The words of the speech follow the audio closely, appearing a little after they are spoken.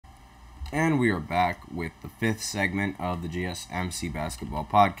And we are back with the fifth segment of the GSMC Basketball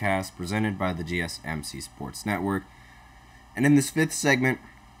Podcast presented by the GSMC Sports Network. And in this fifth segment,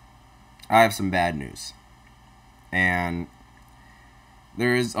 I have some bad news. And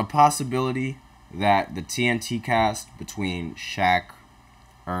there is a possibility that the TNT cast between Shaq,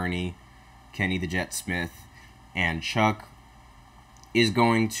 Ernie, Kenny the Jet Smith, and Chuck is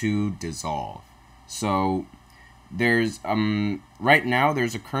going to dissolve. So there's right now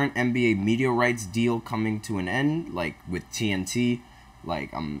there's a current NBA media rights deal coming to an end, like with TNT,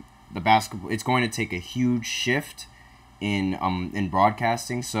 the basketball. It's going to take a huge shift in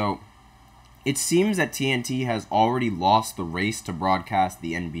broadcasting. So it seems that TNT has already lost the race to broadcast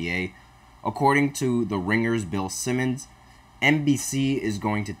the NBA. According to The Ringer's Bill Simmons, NBC is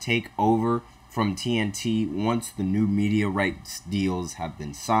going to take over from TNT once the new media rights deals have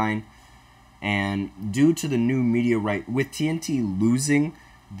been signed. And due to the new media right, with TNT losing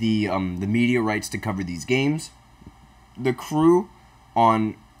the media rights to cover these games, the crew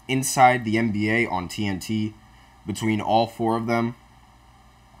on Inside the NBA on TNT, between all four of them,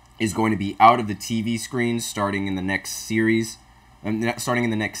 is going to be out of the TV screens starting in the next series, starting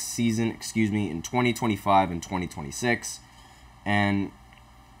in the next season, in 2025 and 2026. And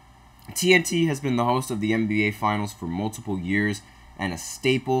TNT has been the host of the NBA Finals for multiple years and a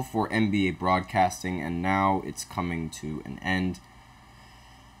staple for NBA broadcasting, and now it's coming to an end.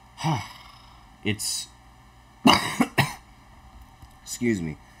 It's excuse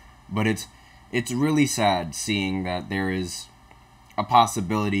me, but it's really sad seeing that there is a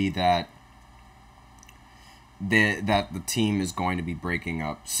possibility that the team is going to be breaking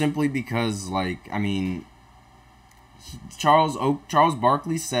up simply because, Charles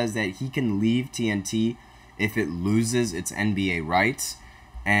Barkley says that he can leave TNT if it loses its NBA rights.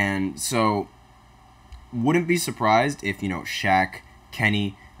 And so wouldn't be surprised if, Shaq,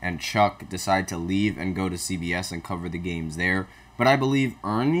 Kenny, and Chuck decide to leave and go to CBS and cover the games there. But I believe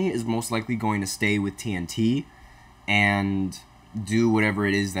Ernie is most likely going to stay with TNT and do whatever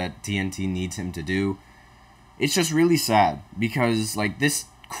it is that TNT needs him to do. It's just really sad because, this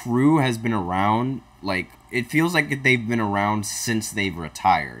crew has been around, it feels like they've been around since they've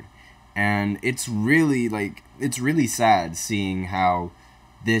retired. And it's really sad seeing how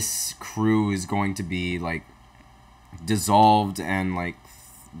this crew is going to be dissolved and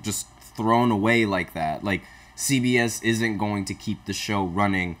just thrown away like that. CBS isn't going to keep the show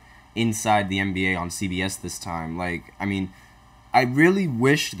running Inside the NBA on CBS this time. I really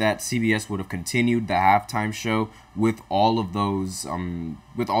wish that CBS would have continued the halftime show with all of those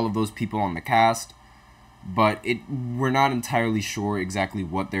people on the cast. But we're not entirely sure exactly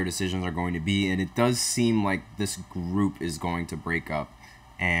what their decisions are going to be, and it does seem like this group is going to break up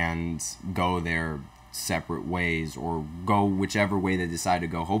and go their separate ways, or go whichever way they decide to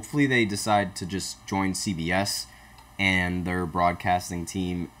go. Hopefully they decide to just join CBS and their broadcasting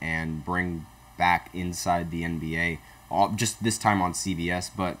team and bring back Inside the NBA, just this time on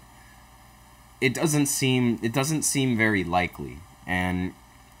CBS, but it doesn't seem very likely. And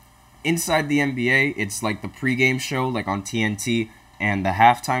Inside the NBA, it's the pregame show on TNT and the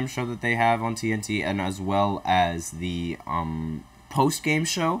halftime show that they have on TNT, and as well as the postgame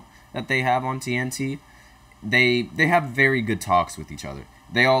show that they have on TNT. They have very good talks with each other.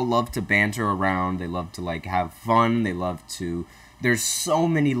 They all love to banter around. They love to have fun. They love to. There's so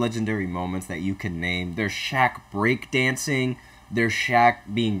many legendary moments that you can name. There's Shaq breakdancing. There's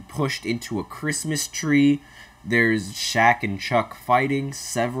Shaq being pushed into a Christmas tree. There's Shaq and Chuck fighting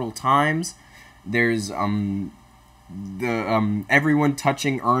several times. There's everyone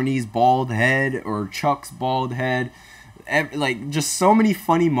touching Ernie's bald head or Chuck's bald head. Just so many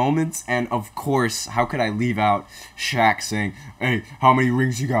funny moments. And of course, how could I leave out Shaq saying, "Hey, how many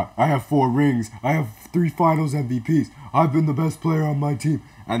rings you got? I have 4 rings. I have 3 finals MVPs. I've been the best player on my team."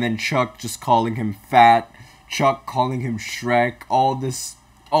 And then Chuck just calling him fat, Chuck calling him Shrek,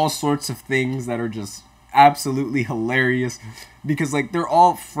 all sorts of things that are just absolutely hilarious, because they're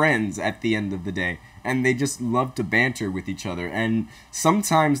all friends at the end of the day, and they just love to banter with each other. And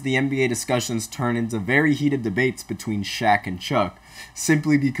sometimes the NBA discussions turn into very heated debates between Shaq and Chuck,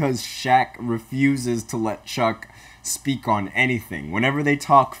 simply because Shaq refuses to let Chuck speak on anything. Whenever they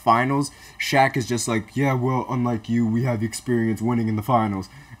talk finals, Shaq is just "Yeah, well, unlike you, we have experience winning in the finals."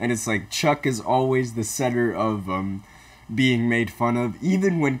 And it's Chuck is always the center of being made fun of.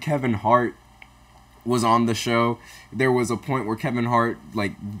 Even when Kevin Hart was on the show, there was a point where Kevin Hart,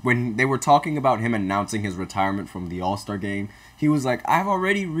 like, when they were talking about him announcing his retirement from the All-Star game, he was like, I've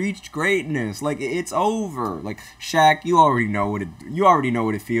already reached greatness. Like, it's over. Like, Shaq, you already know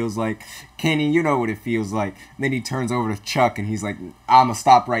what it feels like. Kenny, you know what it feels like. And then he turns over to Chuck and he's like, I'ma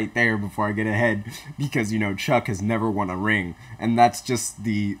stop right there before I get ahead, because, you know, Chuck has never won a ring. And that's just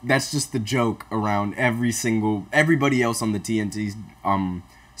the joke around everybody else on the TNT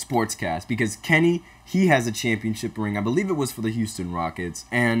Sportscast, because Kenny, he has a championship ring. I believe it was for the Houston Rockets,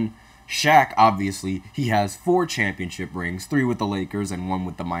 and Shaq, obviously, he has 4 championship rings, 3 with the Lakers and 1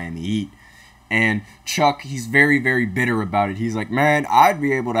 with the Miami Heat. And Chuck, he's very, very bitter about it. He's like, man, I'd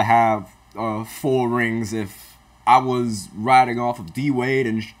be able to have 4 rings if I was riding off of D-Wade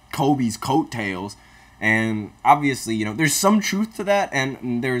and Kobe's coattails. And obviously, you know, there's some truth to that,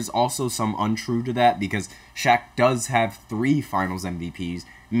 and there's also some untrue to that, because Shaq does have 3 Finals MVPs,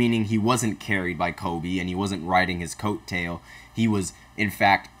 meaning he wasn't carried by Kobe and he wasn't riding his coattail. He was, in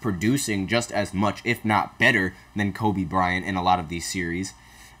fact, producing just as much, if not better, than Kobe Bryant in a lot of these series.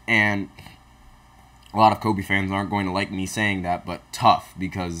 And a lot of Kobe fans aren't going to like me saying that, but tough,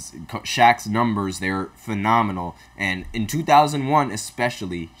 because Shaq's numbers, they're phenomenal. And in 2001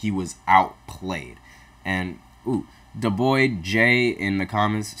 especially, he was outplayed. And, DeBoyd J in the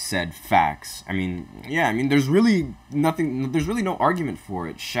comments said facts. I mean, yeah, I mean, there's really no argument for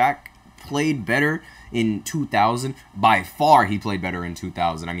it. Shaq played better in 2000. By far, he played better in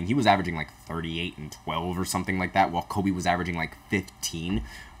 2000. I mean, he was averaging like 38 and 12 or something like that, while Kobe was averaging like 15.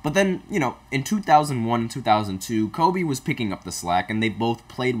 But then, you know, in 2001 and 2002, Kobe was picking up the slack, and they both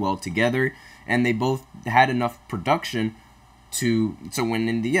played well together, and they both had enough production to win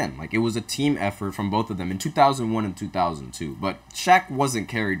in the end. Like, it was a team effort from both of them in 2001 and 2002. But Shaq wasn't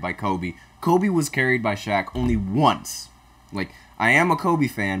carried by Kobe. Kobe was carried by Shaq only once. Like, I am a Kobe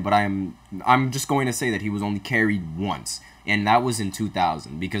fan, but I'm just going to say that he was only carried once, and that was in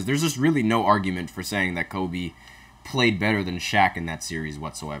 2000, because there's just really no argument for saying that Kobe played better than Shaq in that series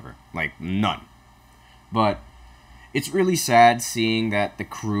whatsoever. Like, none. But it's really sad seeing that the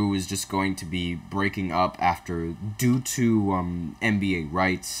crew is just going to be breaking up due to NBA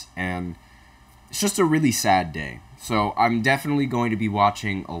rights, and it's just a really sad day. So I'm definitely going to be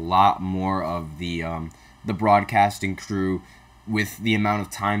watching a lot more of the broadcasting crew with the amount of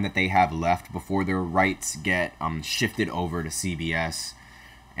time that they have left before their rights get shifted over to CBS.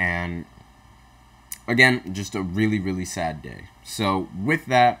 And again, just a really, really sad day. So with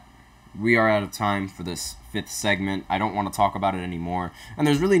that, we are out of time for this 5th segment. I don't want to talk about it anymore. And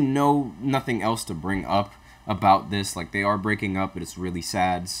there's really nothing else to bring up about this. Like, they are breaking up, but it's really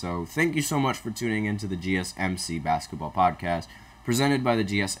sad. So thank you so much for tuning into the GSMC Basketball Podcast, presented by the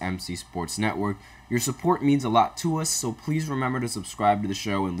GSMC Sports Network. Your support means a lot to us, so please remember to subscribe to the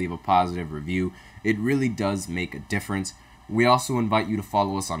show and leave a positive review. It really does make a difference. We also invite you to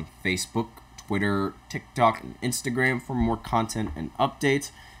follow us on Facebook, Twitter, TikTok, and Instagram for more content and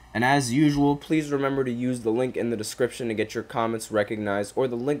updates. And as usual, please remember to use the link in the description to get your comments recognized, or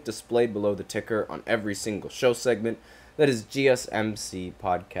the link displayed below the ticker on every single show segment. That is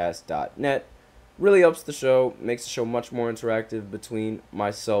GSMCPodcast.net. Really helps the show, makes the show much more interactive between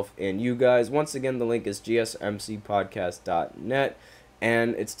myself and you guys. Once again, the link is GSMCPodcast.net,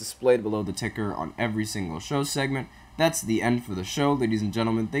 and it's displayed below the ticker on every single show segment. That's the end for the show, ladies and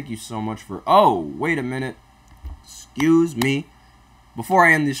gentlemen. Thank you so much for... Oh, wait a minute. Excuse me. Before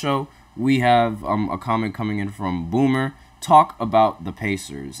I end the show, we have a comment coming in from Boomer. Talk about the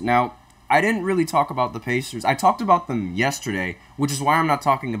Pacers. Now, I didn't really talk about the Pacers. I talked about them yesterday, which is why I'm not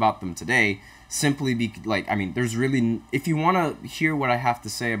talking about them today. Simply there's really... If you want to hear what I have to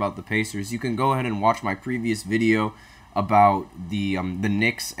say about the Pacers, you can go ahead and watch my previous video about the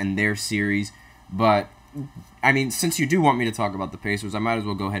Knicks and their series. But, I mean, since you do want me to talk about the Pacers, I might as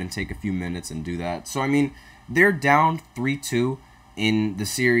well go ahead and take a few minutes and do that. So, I mean, they're down 3-2 in the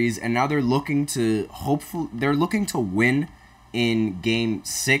series, and now they're looking to win in Game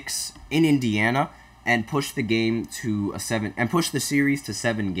 6 in Indiana and push the series to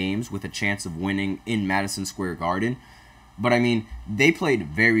 7 games with a chance of winning in Madison Square Garden. But I mean, they played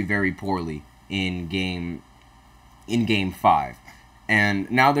very, very poorly in Game 5, and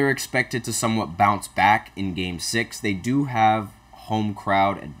now they're expected to somewhat bounce back in Game 6. They do have home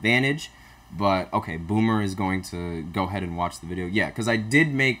crowd advantage. But, okay, Boomer is going to go ahead and watch the video. Yeah, because I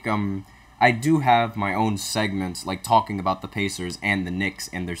did make, I do have my own segments, like, talking about the Pacers and the Knicks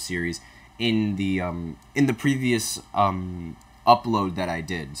and their series in the previous, upload that I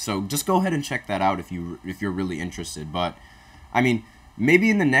did. So, just go ahead and check that out if you're really interested. But, I mean, maybe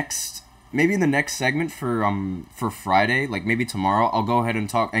in the next maybe in the next segment for Friday, like maybe tomorrow, I'll go ahead and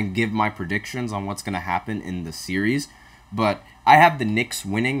talk and give my predictions on what's gonna happen in the series. But I have the Knicks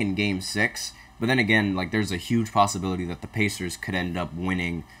winning in Game 6. But then again, like there's a huge possibility that the Pacers could end up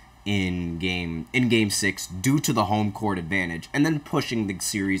winning in Game 6 due to the home court advantage, and then pushing the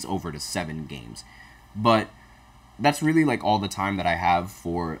series over to 7 games. But that's really like all the time that I have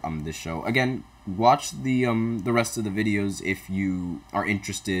for this show. Again, watch the rest of the videos if you are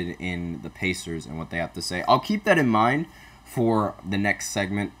interested in the Pacers and what they have to say. I'll keep that in mind for the next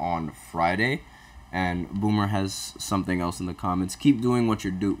segment on Friday. And Boomer has something else in the comments. Keep doing what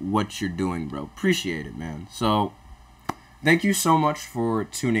you're doing, bro. Appreciate it, man. So, thank you so much for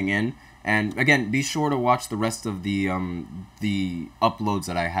tuning in. And again, be sure to watch the rest of the uploads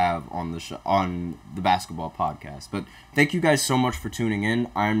that I have on the basketball podcast. But thank you guys so much for tuning in.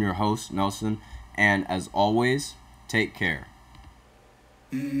 I am your host, Nelson, and as always, take care.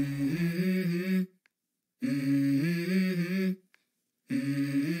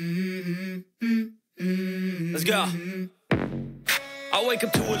 Let's go. I wake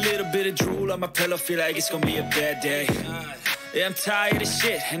up to a little bit of drool on my pillow, feel like it's gonna be a bad day. Yeah, I'm tired of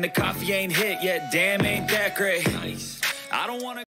shit, and the coffee ain't hit yet. Damn, ain't that great. I don't wanna